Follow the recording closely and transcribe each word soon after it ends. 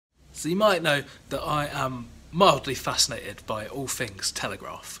So you might know that I am mildly fascinated by all things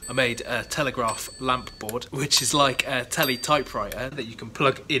Telegraph. I made a Telegraph lamp board, which is like a Teletypewriter that you can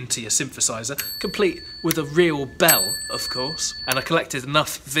plug into your synthesizer, complete with a real bell, of course. And I collected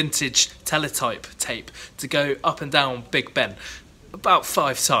enough vintage teletype tape to go up and down Big Ben about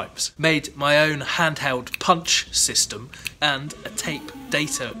 5 times. Made my own handheld punch system and a tape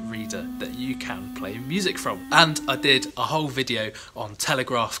data reader that you can play music from. And I did a whole video on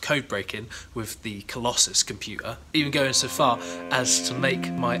Telegraph code breaking with the Colossus computer, even going so far as to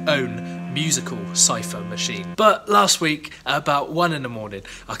make my own musical cipher machine. But last week at about 1 in the morning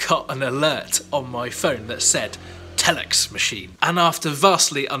I got an alert on my phone that said Telex machine, and after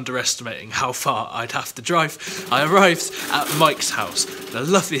vastly underestimating how far I'd have to drive, I arrived at Mike's house, the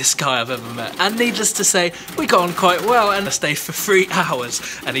loveliest guy I've ever met, and needless to say we got on quite well, and I stayed for 3 hours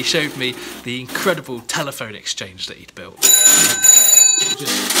and he showed me the incredible telephone exchange that he'd built.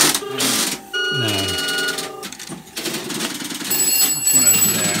 No. That's one over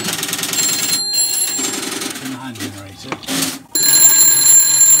there. And the hand generator.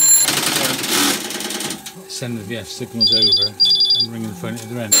 Send the signals over and ring the phone at the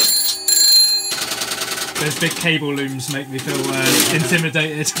other end. Those big cable looms make me feel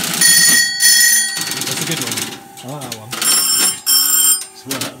intimidated. That's a good one. I like that one. There's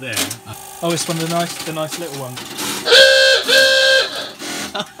one up there. Oh, it's one of the nice little one.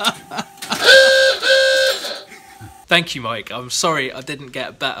 Thank you, Mike. I'm sorry I didn't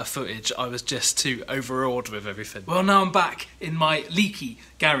get better footage. I was just too overawed with everything. Well, now I'm back in my leaky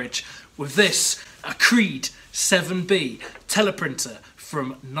garage with this, a Creed 7B teleprinter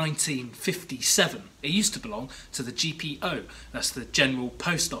from 1957. It used to belong to the GPO, that's the General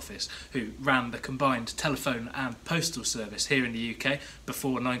Post Office, who ran the combined telephone and postal service here in the UK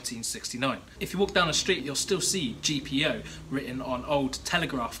before 1969. If you walk down the street, you'll still see GPO written on old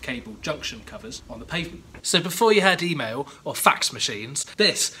telegraph cable junction covers on the pavement. So before you had email or fax machines,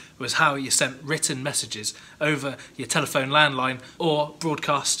 this was how you sent written messages over your telephone landline or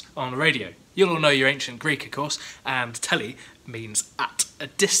broadcast on the radio. You'll all know your ancient Greek, of course, and tele means at a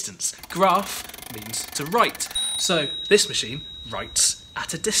distance. Graph means to write. So this machine writes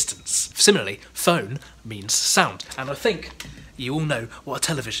at a distance. Similarly, phone means sound. And I think you all know what a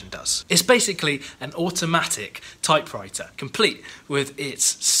television does. It's basically an automatic typewriter, complete with its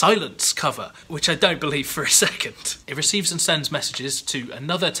silence cover, which I don't believe for a second. It receives and sends messages to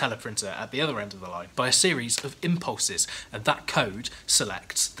another teleprinter at the other end of the line by a series of impulses, and that code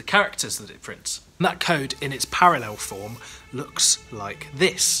selects the characters that it prints. And that code in its parallel form looks like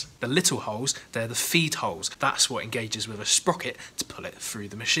this. The little holes, they're the feed holes. That's what engages with a sprocket to pull it through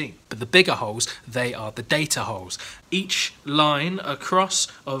the machine. But the bigger holes, they are the data holes. Each line across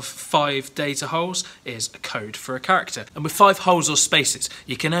of 5 data holes is a code for a character. And with 5 holes or spaces,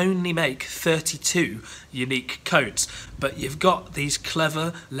 you can only make 32 unique codes. But you've got these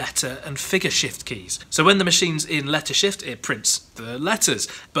clever letter and figure shift keys. So when the machine's in letter shift, it prints the letters.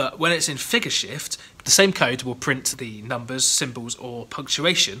 But when it's in figure shift, the same code will print the numbers, symbols or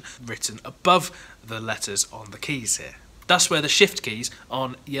punctuation written above the letters on the keys here. That's where the shift keys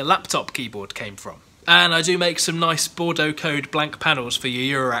on your laptop keyboard came from. And I do make some nice Bordeaux code blank panels for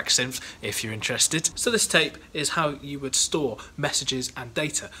your Eurorack synth if you're interested. So this tape is how you would store messages and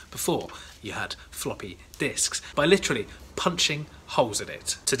data before you had floppy disks, by literally punching holes in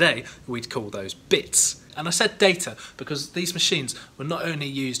it. Today we'd call those bits. And I said data because these machines were not only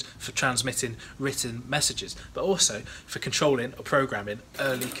used for transmitting written messages, but also for controlling or programming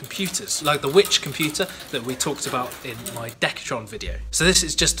early computers, like the Witch computer that we talked about in my Decatron video. So this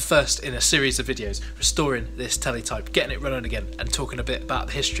is just the first in a series of videos restoring this teletype, getting it running again, and talking a bit about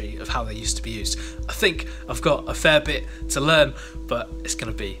the history of how they used to be used. I think I've got a fair bit to learn, but it's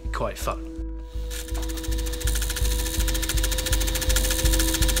going to be quite fun.